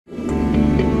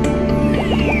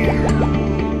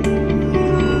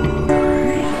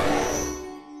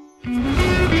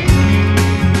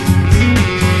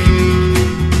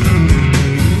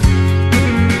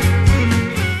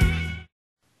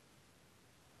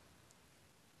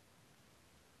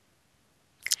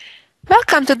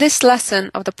Welcome to this lesson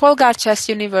of the Polgar Chess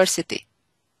University.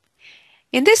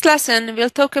 In this lesson, we'll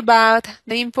talk about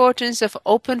the importance of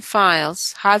open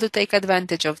files, how to take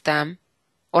advantage of them,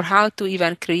 or how to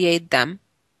even create them.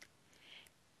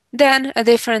 Then, a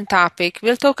different topic,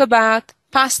 we'll talk about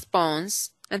passed pawns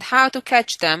and how to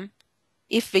catch them,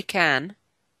 if we can,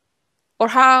 or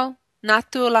how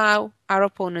not to allow our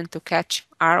opponent to catch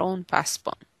our own passed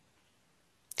pawn.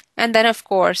 And then, of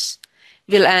course,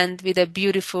 we'll end with a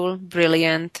beautiful,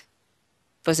 brilliant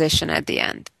position at the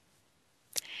end.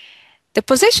 The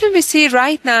position we see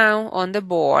right now on the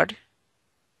board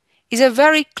is a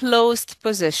very closed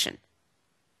position.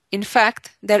 In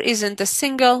fact, there isn't a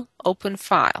single open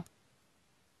file.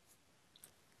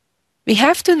 We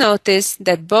have to notice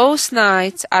that both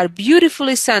knights are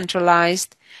beautifully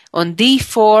centralized on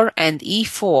d4 and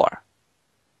e4.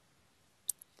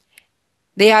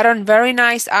 They are on very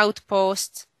nice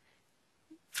outposts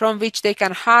from which they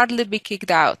can hardly be kicked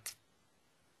out.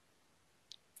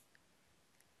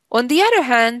 On the other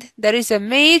hand, there is a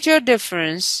major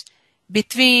difference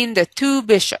between the two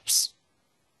bishops,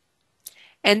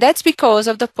 and that's because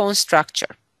of the pawn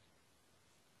structure.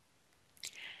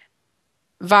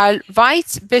 While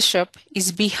White's bishop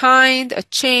is behind a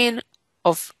chain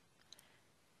of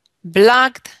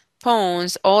blocked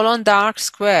pawns all on dark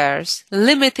squares,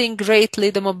 limiting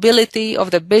greatly the mobility of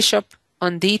the bishop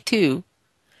on d2,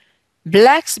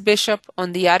 Black's bishop,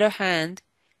 on the other hand,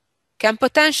 can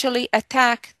potentially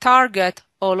target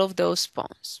all of those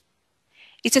pawns.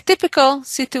 It's a typical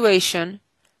situation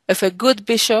of a good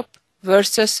bishop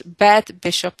versus bad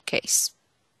bishop case.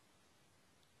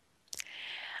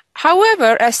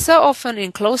 However, as so often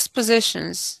in closed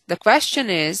positions, the question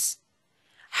is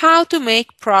how to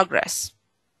make progress.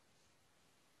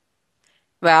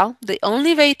 Well, the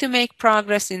only way to make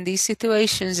progress in these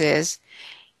situations is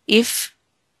if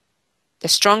the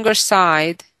stronger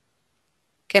side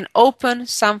can open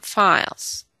some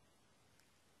files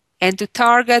and to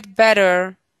target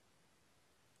better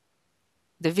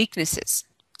the weaknesses,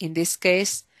 in this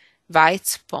case,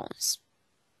 White's pawns.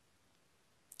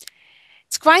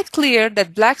 It's quite clear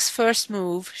that Black's first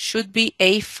move should be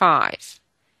a5,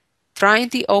 trying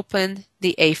to open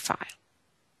the a file.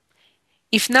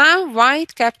 If now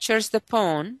White captures the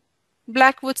pawn,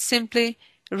 Black would simply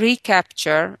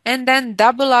recapture and then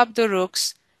double up the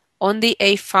rooks on the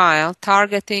a file,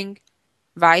 targeting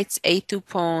White's a2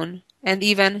 pawn and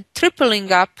even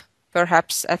tripling up,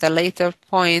 perhaps at a later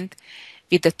point,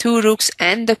 with the two rooks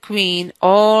and the queen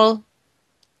all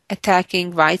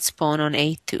attacking White's pawn on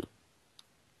a2.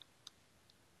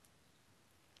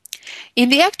 In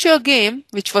the actual game,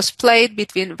 which was played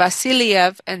between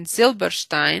Vasiliev and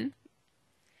Zilberstein,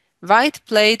 White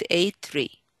played a3.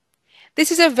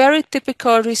 This is a very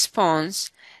typical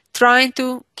response, trying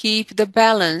to keep the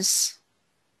balance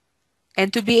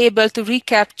and to be able to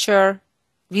recapture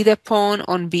with a pawn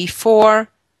on b4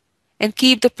 and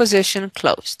keep the position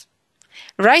closed.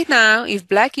 Right now, if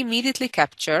Black immediately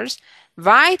captures,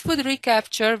 White would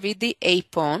recapture with the a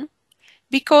pawn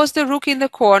because the rook in the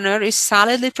corner is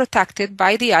solidly protected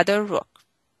by the other rook.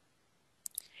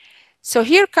 So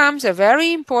here comes a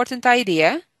very important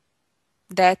idea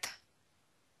that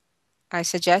I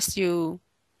suggest you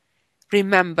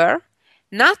remember,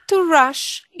 not to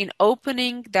rush in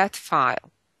opening that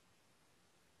file.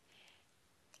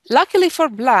 Luckily for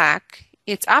Black,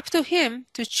 it's up to him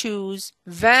to choose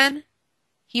when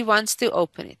he wants to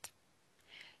open it.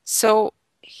 So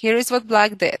here is what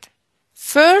Black did.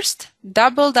 First,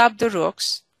 doubled up the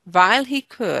rooks while he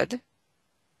could.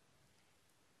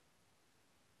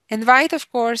 And White,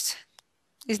 of course,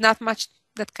 is not much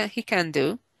that he can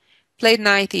do. Played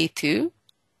knight e2,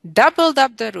 doubled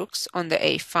up the rooks on the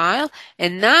a file,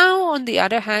 and now, on the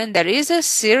other hand, there is a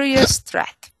serious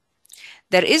threat.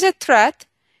 There is a threat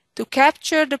to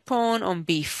capture the pawn on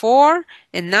b4,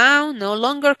 and now no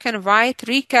longer can White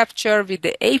recapture with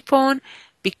the a pawn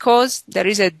because there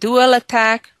is a dual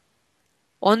attack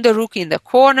on the rook in the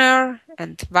corner,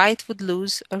 and White would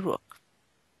lose a rook.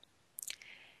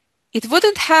 It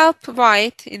wouldn't help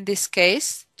White in this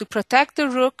case to protect the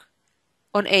rook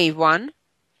on a1,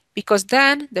 because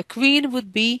then the queen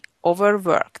would be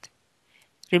overworked.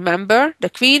 Remember, the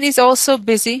queen is also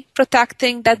busy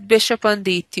protecting that bishop on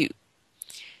d2.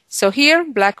 So here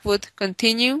Black would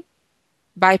continue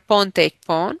by pawn take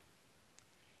pawn.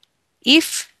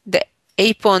 If the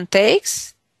a pawn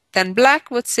takes, then Black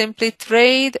would simply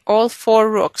trade all four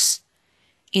rooks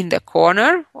in the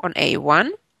corner on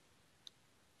a1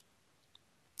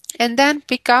 and then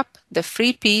pick up the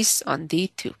free piece on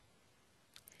d2.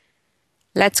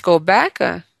 Let's go back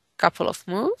a couple of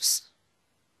moves.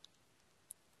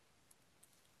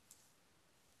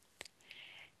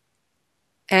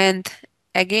 And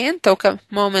again, talk a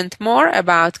moment more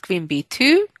about queen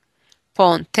b2,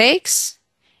 pawn takes.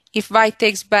 If white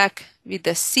takes back with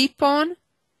the c pawn,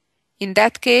 in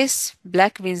that case,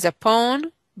 black wins a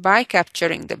pawn by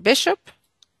capturing the bishop,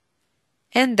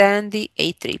 and then the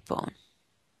a3 pawn.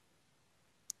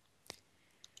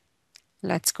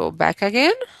 Let's go back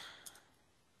again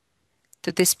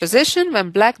to this position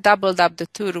when black doubled up the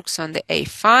two rooks on the a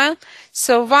file.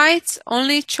 So white's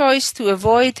only choice to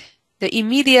avoid the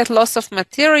immediate loss of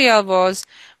material was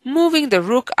moving the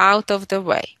rook out of the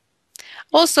way.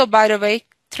 Also, by the way,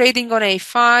 trading on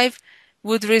a5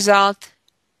 would result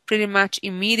pretty much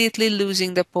immediately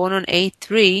losing the pawn on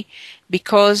a3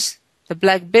 because the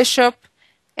black bishop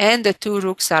and the two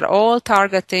rooks are all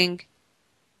targeting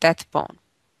that pawn.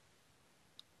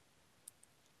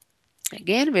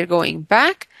 Again, we're going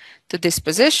back to this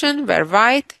position where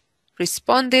white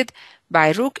responded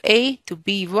by rook a to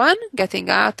b1, getting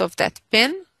out of that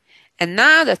pin. And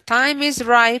now the time is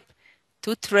ripe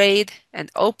to trade and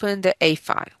open the a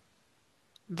file.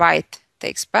 White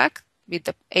takes back with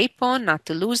the a pawn, not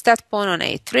to lose that pawn on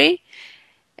a3.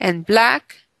 And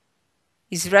black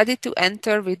is ready to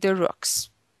enter with the rooks.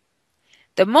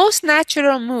 The most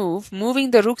natural move,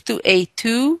 moving the rook to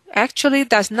a2, actually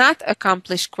does not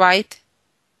accomplish quite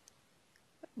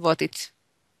what it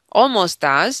almost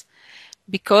does,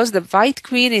 because the white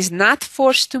queen is not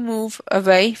forced to move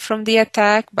away from the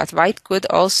attack, but white could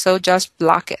also just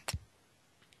block it.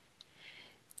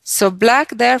 So black,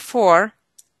 therefore,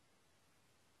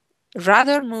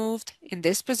 rather moved in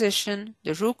this position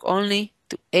the rook only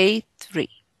to a3.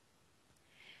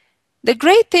 The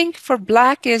great thing for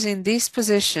black is in these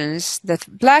positions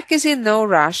that black is in no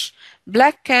rush.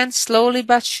 Black can slowly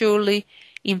but surely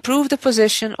improve the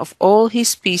position of all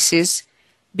his pieces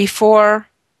before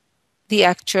the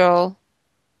actual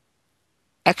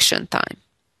action time.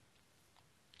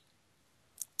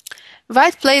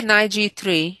 White played knight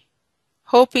g3,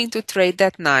 hoping to trade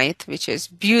that knight, which is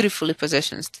beautifully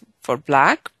positioned for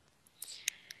black.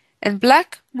 And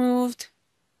black moved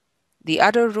the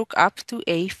other rook up to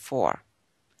a4.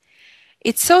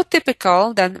 It's so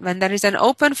typical that when there is an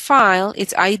open file,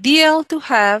 it's ideal to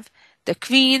have the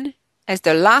queen as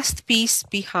the last piece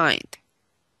behind.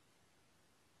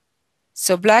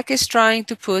 So black is trying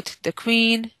to put the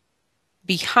queen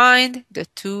behind the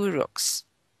two rooks.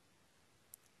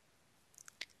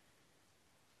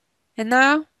 And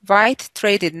now white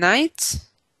traded knights,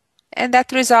 and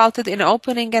that resulted in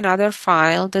opening another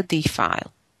file, the d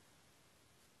file.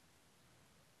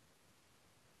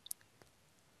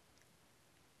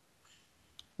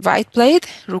 White played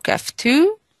rook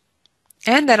f2,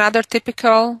 and another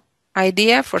typical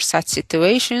idea for such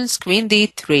situations, queen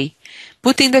d3,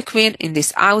 putting the queen in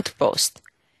this outpost.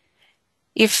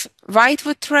 If white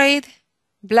would trade,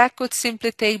 black could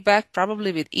simply take back,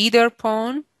 probably with either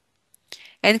pawn,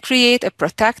 and create a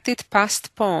protected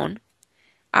passed pawn,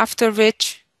 after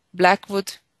which black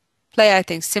would play, I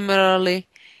think, similarly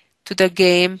to the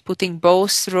game, putting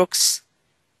both rooks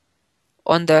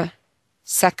on the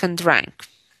second rank.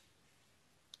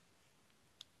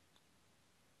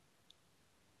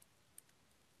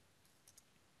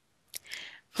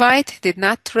 White did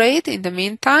not trade in the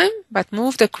meantime, but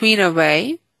moved the queen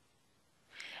away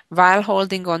while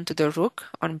holding on to the rook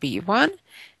on b1.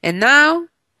 And now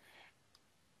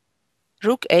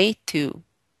rook a2.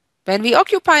 When we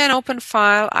occupy an open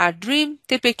file, our dream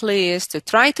typically is to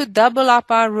try to double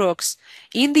up our rooks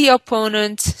in the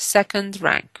opponent's second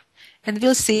rank. And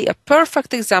we'll see a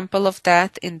perfect example of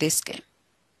that in this game.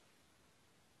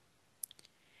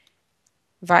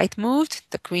 White moved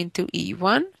the queen to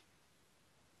e1.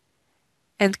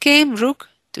 And came rook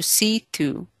to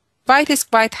c2. White is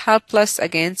quite helpless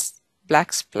against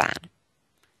black's plan.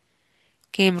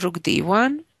 Came rook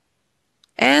d1.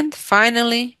 And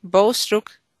finally, both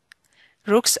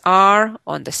rooks are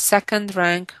on the second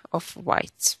rank of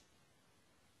whites.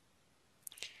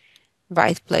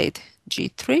 White played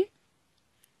g3.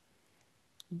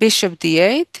 Bishop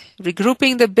d8,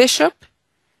 regrouping the bishop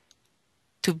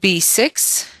to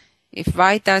b6 if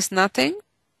white does nothing,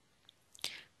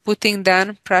 putting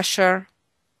then pressure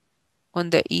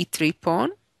on the e3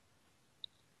 pawn.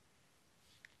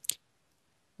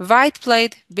 White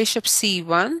played bishop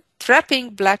c1, trapping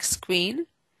black's queen,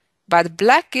 but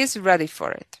black is ready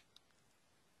for it.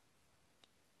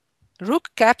 Rook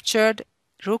captured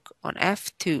rook on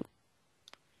f2.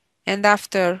 And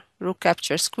after rook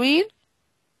captures queen,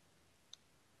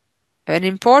 an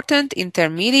important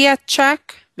intermediate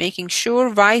check, making sure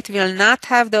white will not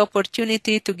have the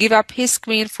opportunity to give up his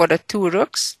queen for the two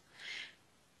rooks.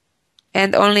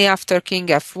 And only after king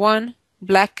f1,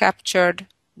 black captured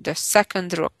the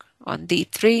second rook on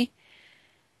d3,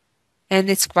 and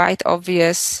it's quite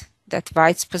obvious that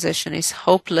white's position is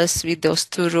hopeless with those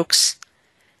two rooks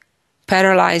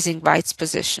paralyzing white's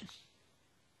position.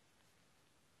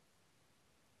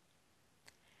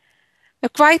 A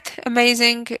quite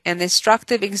amazing and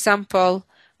instructive example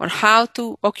on how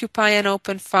to occupy an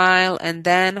open file and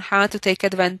then how to take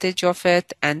advantage of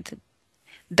it and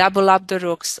double up the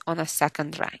rooks on a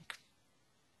second rank.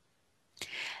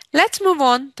 Let's move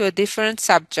on to a different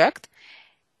subject,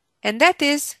 and that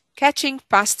is catching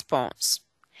passed pawns.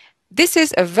 This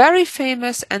is a very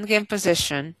famous endgame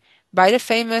position by the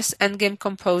famous endgame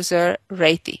composer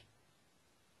Reti.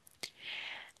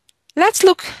 Let's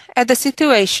look at the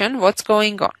situation, what's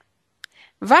going on.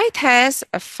 White has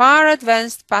a far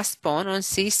advanced passed pawn on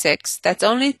c6 that's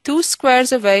only 2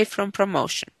 squares away from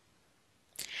promotion.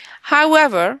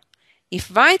 However, if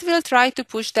white will try to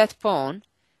push that pawn,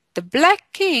 the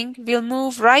black king will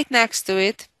move right next to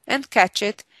it and catch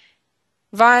it,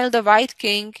 while the white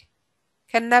king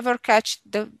can never catch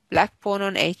the black pawn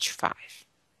on h5.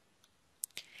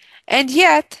 And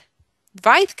yet,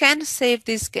 white can save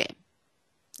this game.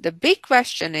 The big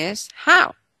question is,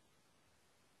 how?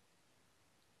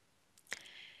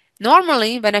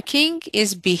 Normally, when a king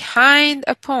is behind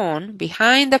a pawn,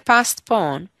 behind a passed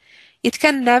pawn, it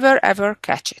can never ever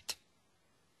catch it.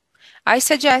 I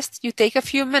suggest you take a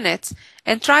few minutes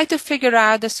and try to figure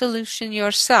out the solution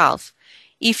yourself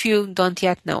if you don't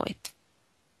yet know it.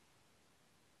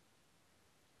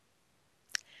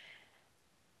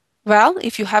 Well,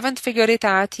 if you haven't figured it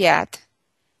out yet,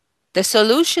 the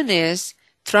solution is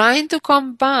trying to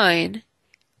combine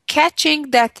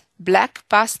catching that black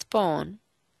passed pawn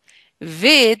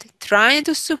with trying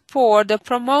to support the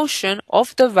promotion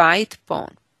of the white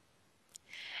pawn.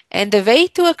 And the way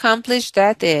to accomplish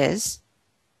that is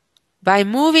by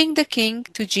moving the king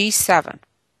to g7.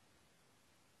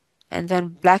 And when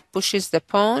black pushes the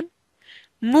pawn,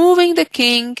 moving the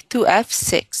king to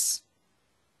f6.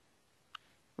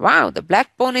 Wow, the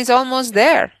black pawn is almost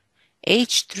there.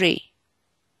 h3.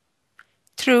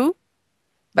 True,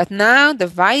 but now the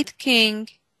white king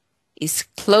is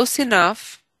close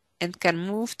enough and can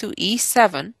move to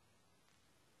e7.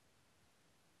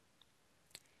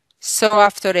 So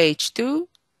after h2,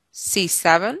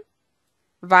 c7,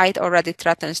 white already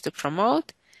threatens to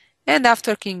promote, and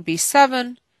after king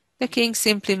b7, the king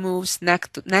simply moves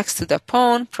next to the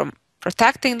pawn,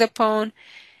 protecting the pawn,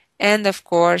 and of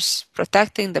course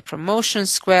protecting the promotion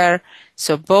square,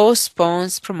 so both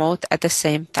pawns promote at the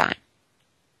same time.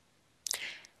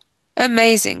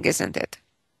 Amazing, isn't it?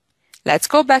 Let's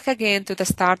go back again to the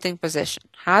starting position.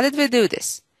 How did we do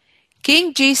this?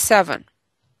 King g7.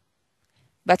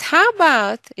 But how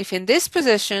about if in this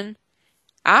position,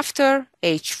 after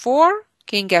h4,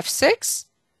 king f6,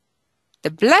 the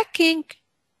black king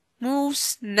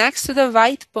moves next to the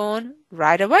white pawn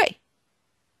right away?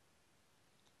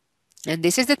 And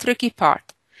this is the tricky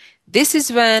part. This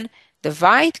is when the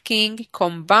white king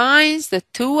combines the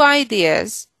two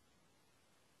ideas,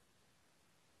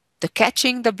 the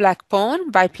catching the black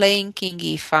pawn by playing king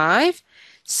e5.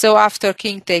 So after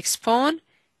king takes pawn,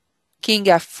 king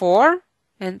f4,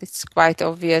 and it's quite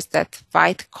obvious that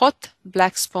white caught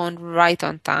black's pawn right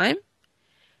on time.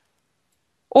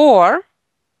 Or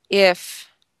if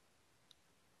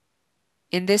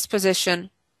in this position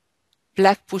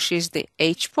black pushes the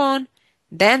h-pawn,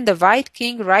 then the white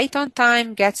king right on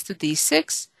time gets to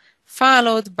d6,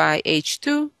 followed by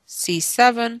h2,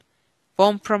 c7,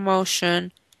 pawn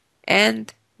promotion,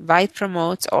 and white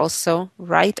promotes also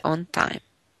right on time.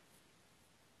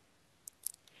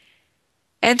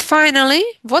 And finally,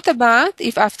 what about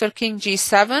if after king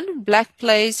g7, black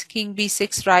plays king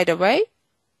b6 right away?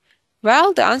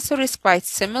 Well, the answer is quite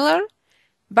similar.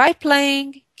 By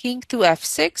playing king to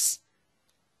f6,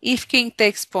 if king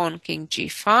takes pawn, king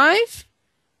g5,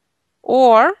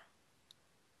 or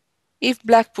if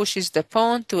black pushes the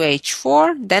pawn to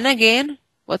h4, then again,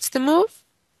 what's the move?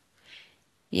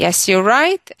 Yes, you're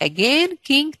right. Again,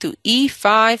 king to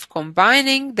e5,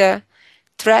 combining the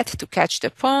threat to catch the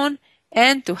pawn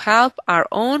and to help our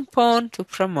own pawn to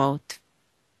promote.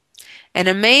 An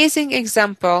amazing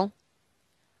example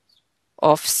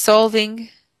of solving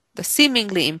the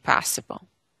seemingly impossible.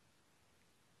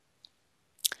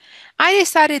 I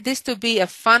decided this to be a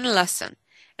fun lesson,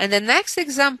 and the next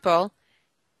example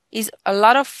is a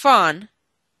lot of fun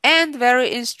and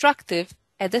very instructive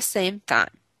at the same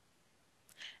time.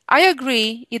 I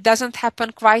agree it doesn't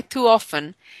happen quite too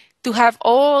often to have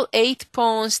all 8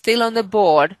 pawns still on the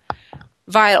board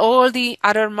while all the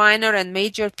other minor and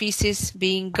major pieces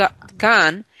being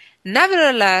gone.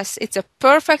 Nevertheless, it's a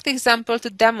perfect example to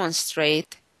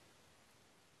demonstrate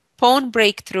pawn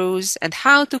breakthroughs and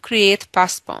how to create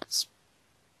passed pawns.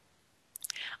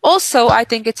 Also, I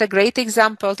think it's a great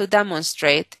example to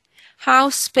demonstrate how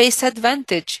space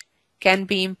advantage can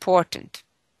be important.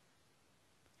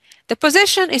 The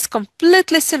position is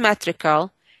completely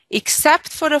symmetrical except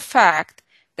for the fact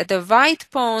that the white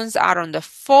pawns are on the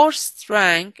 4th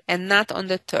rank and not on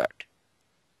the 3rd.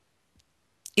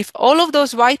 If all of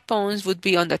those white pawns would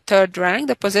be on the 3rd rank,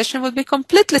 the position would be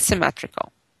completely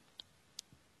symmetrical.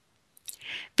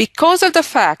 Because of the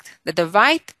fact that the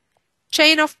white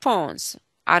chain of pawns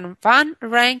are 1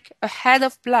 rank ahead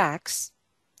of black's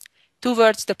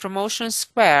towards the promotion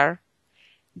square,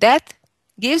 that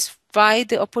gives white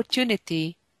the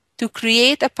opportunity to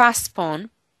create a passed pawn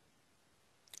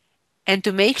and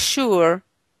to make sure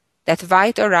that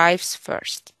white arrives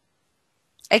first.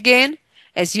 Again,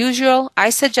 as usual, I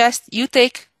suggest you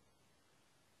take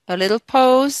a little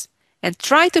pause and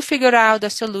try to figure out the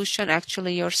solution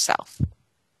actually yourself.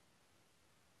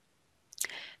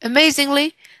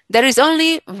 Amazingly, there is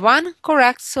only one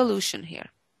correct solution here.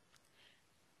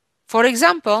 For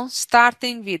example,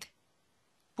 starting with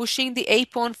pushing the A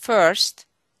pawn first,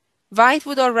 white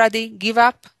would already give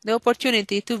up the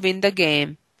opportunity to win the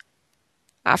game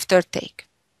after take.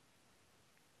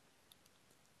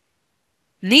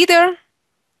 Neither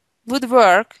would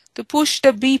work to push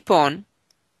the B pawn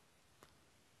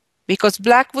because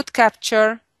black would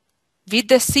capture with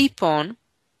the C pawn,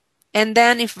 and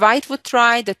then if white would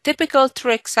try the typical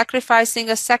trick sacrificing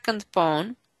a 2nd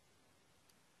pawn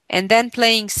and then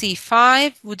playing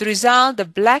C5 would result the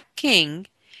black king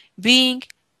being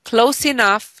close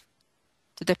enough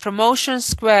to the promotion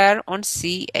square on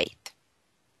C8.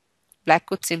 Black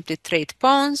could simply trade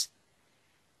pawns,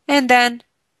 and then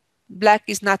black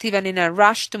is not even in a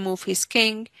rush to move his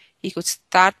king. He could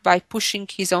start by pushing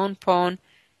his own pawn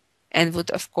and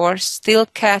would of course still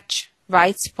catch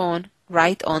white's pawn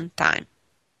right on time.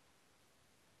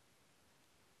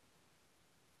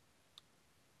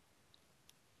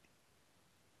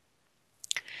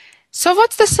 So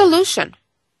what's the solution?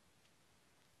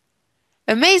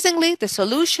 Amazingly, the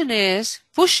solution is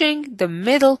pushing the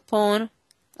middle pawn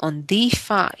on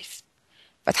D5.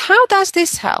 But how does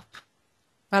this help?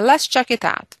 Well, let's check it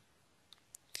out.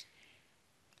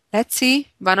 Let's see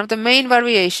one of the main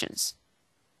variations.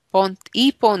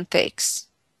 E pawn takes,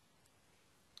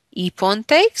 E pawn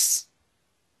takes,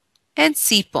 and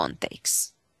C pawn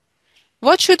takes.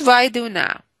 What should white do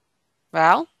now?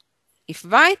 Well, if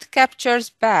white captures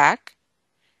back,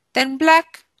 then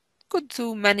black could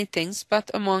do many things,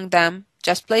 but among them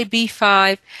just play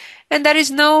B5, and there is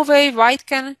no way white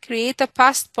can create a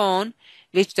passed pawn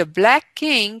which the black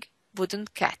king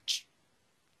wouldn't catch.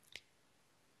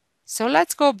 So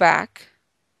let's go back.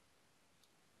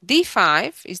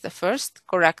 D5 is the first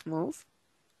correct move.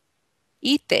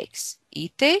 E takes,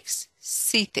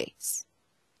 C takes.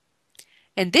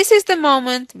 And this is the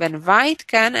moment when white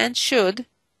can and should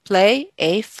play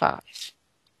A5.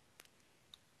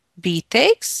 B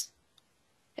takes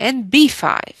and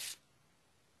B5.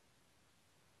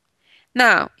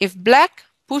 Now, if black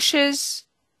pushes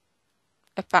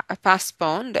a passed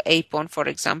pawn, the A pawn for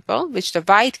example, which the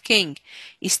white king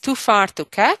is too far to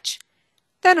catch,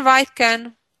 then white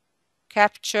can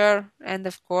capture, and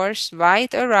of course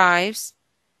white arrives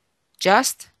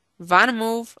just 1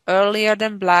 move earlier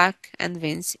than black and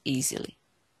wins easily.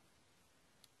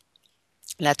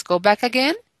 Let's go back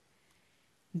again.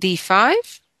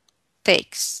 D5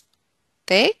 takes,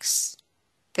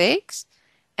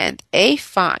 and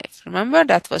A5. Remember,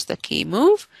 that was the key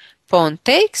move. Pawn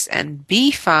takes and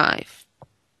B5.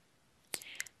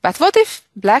 But what if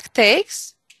black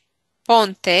takes,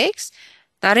 pawn takes?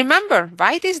 Now remember,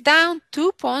 white is down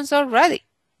 2 pawns already,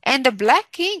 and the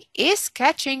black king is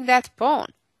catching that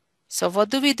pawn. So what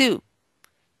do we do?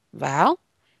 Well,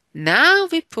 now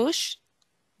we push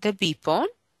the B pawn,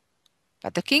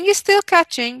 but the king is still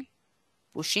catching,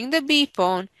 pushing the B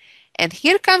pawn, and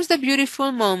here comes the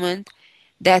beautiful moment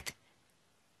that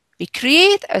we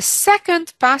create a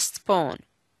 2nd passed pawn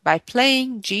by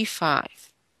playing G5.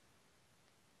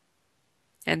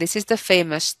 And this is the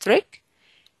famous trick.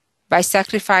 By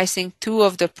sacrificing 2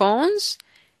 of the pawns,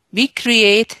 we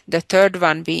create the 3rd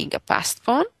one being a passed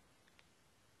pawn.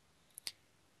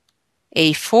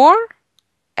 A4,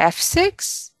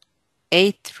 F6,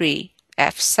 A3,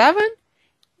 F7,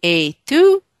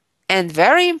 A2, and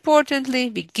very importantly,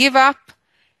 we give up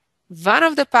one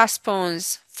of the passed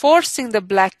pawns, forcing the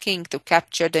black king to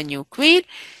capture the new queen.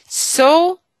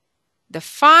 So the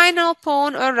final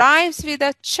pawn arrives with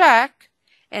a check,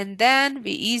 and then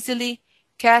we easily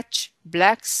catch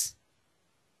black's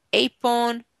A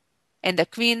pawn and the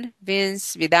queen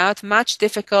wins without much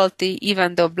difficulty,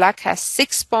 even though black has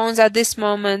 6 pawns at this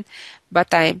moment,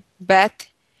 but I bet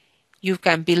you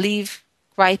can believe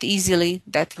quite easily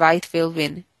that white will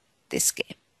win this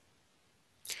game.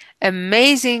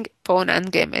 Amazing pawn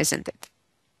endgame, isn't it?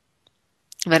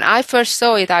 When I first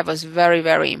saw it, I was very,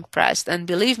 very impressed. And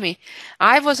believe me,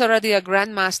 I was already a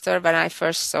grandmaster when I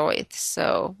first saw it.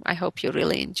 So I hope you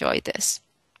really enjoy this.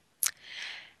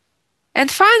 And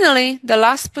finally, the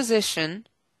last position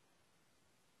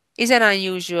is an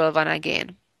unusual one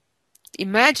again.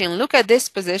 Imagine, look at this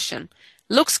position.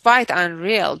 Looks quite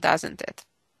unreal, doesn't it?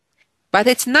 But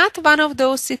it's not one of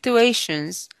those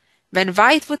situations when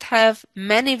white would have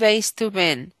many ways to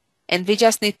win, and we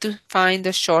just need to find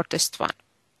the shortest one.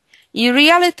 In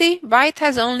reality, white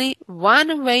has only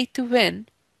one way to win.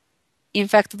 In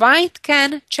fact, white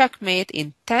can checkmate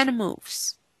in 10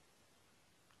 moves.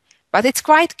 But it's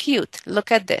quite cute.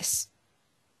 Look at this.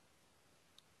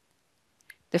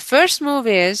 The first move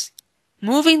is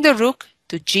moving the rook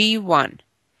to g1,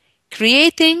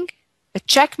 creating a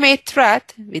checkmate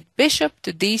threat with bishop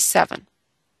to d7.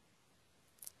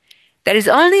 There is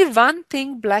only one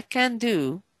thing black can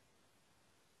do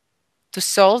to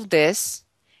solve this.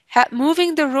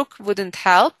 Moving the rook wouldn't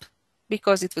help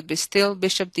because it would be still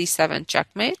bishop d7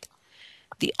 checkmate.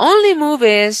 The only move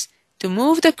is to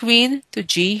move the queen to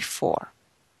g4.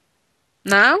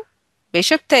 Now,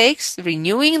 bishop takes,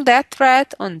 renewing that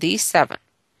threat on d7.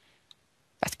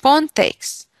 But pawn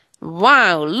takes.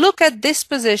 Wow, look at this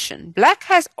position. Black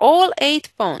has all 8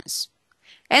 pawns.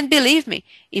 And believe me,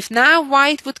 if now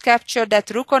white would capture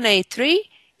that rook on a3,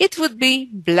 it would be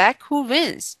black who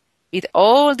wins, with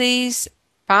all these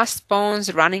passed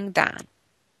pawns running down.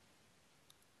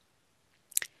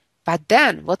 But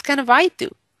then, what can white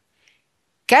do?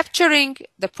 Capturing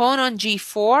the pawn on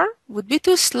g4 would be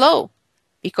too slow,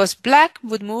 because black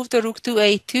would move the rook to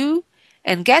a2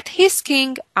 and get his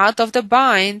king out of the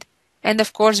bind, and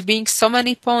of course being so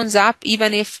many pawns up,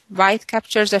 even if white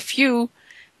captures a few,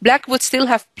 black would still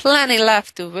have plenty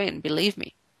left to win, believe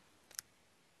me.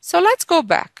 So let's go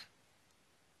back.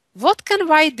 What can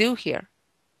white do here?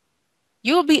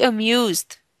 You'll be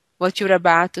amused what you're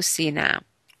about to see now.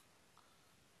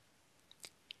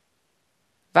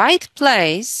 White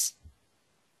plays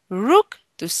rook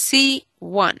to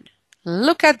c1.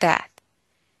 Look at that.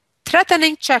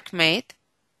 Threatening checkmate,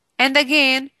 and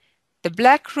again, the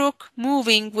black rook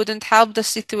moving wouldn't help the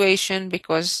situation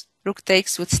because rook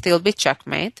takes would still be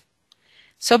checkmate.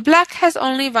 So black has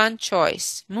only one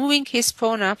choice, moving his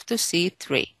pawn up to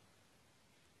c3.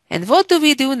 And what do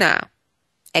we do now?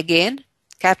 Again,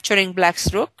 capturing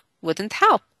black's rook wouldn't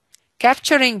help.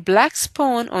 Capturing black's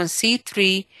pawn on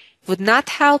c3 would not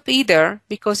help either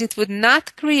because it would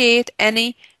not create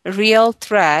any real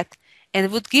threat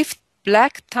and would give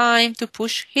black time to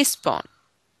push his pawn.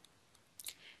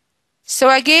 So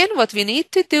again, what we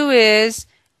need to do is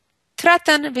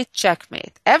threaten with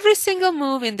checkmate. Every single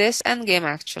move in this endgame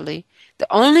actually, the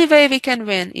only way we can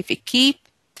win if we keep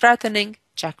threatening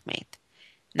checkmate.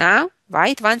 Now,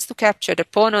 white wants to capture the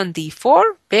pawn on d4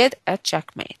 with a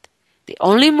checkmate. The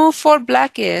only move for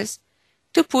black is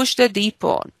to push the d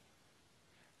pawn.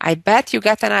 I bet you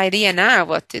got an idea now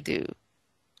what to do.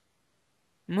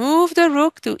 Move the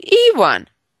rook to e1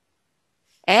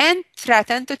 and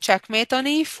threaten to checkmate on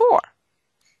e4.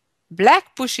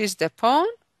 Black pushes the pawn,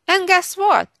 and guess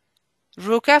what?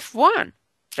 Rook f1,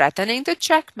 threatening to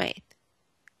checkmate.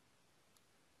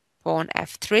 Pawn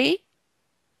f3,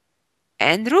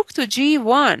 and rook to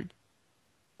g1.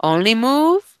 Only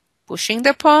move, pushing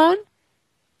the pawn,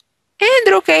 and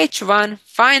rook h1,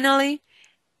 finally,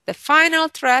 the final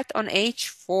threat on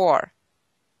h4.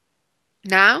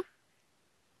 Now,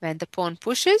 when the pawn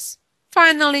pushes,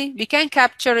 finally, we can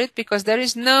capture it because there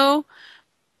is no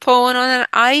pawn on an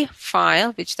I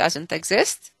file, which doesn't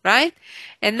exist, right?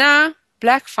 And now,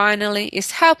 black finally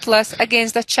is helpless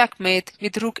against the checkmate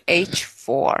with rook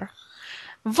h4.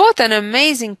 What an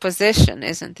amazing position,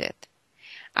 isn't it?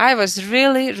 I was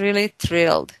really, really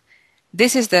thrilled.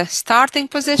 This is the starting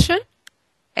position.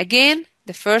 Again,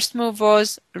 the first move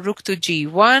was rook to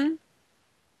g1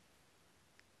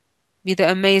 with the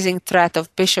amazing threat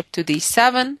of bishop to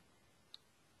d7.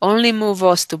 Only move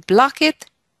was to block it.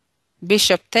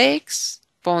 Bishop takes,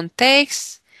 pawn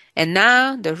takes, and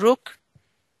now the rook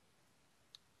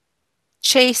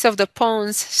chase of the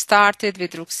pawns started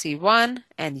with rook c1,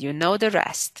 and you know the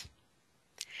rest.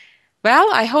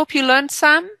 Well, I hope you learned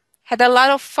some, had a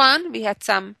lot of fun. We had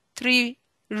 3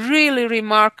 really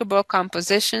remarkable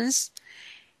compositions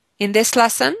in this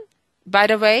lesson. By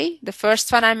the way, the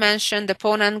first one I mentioned, the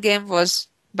pawn endgame, was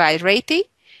by Reti.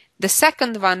 The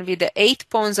second one with the 8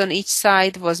 pawns on each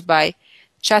side was by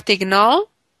Chatignol.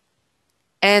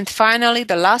 And finally,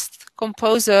 the last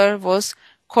composer was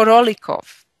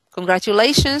Korolikov.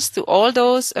 Congratulations to all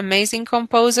those amazing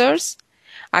composers.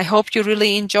 I hope you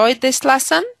really enjoyed this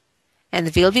lesson,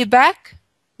 and we'll be back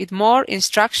with more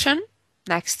instruction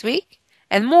next week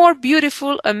and more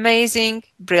beautiful, amazing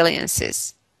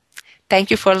brilliances. Thank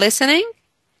you for listening,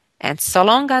 and so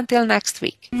long until next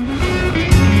week.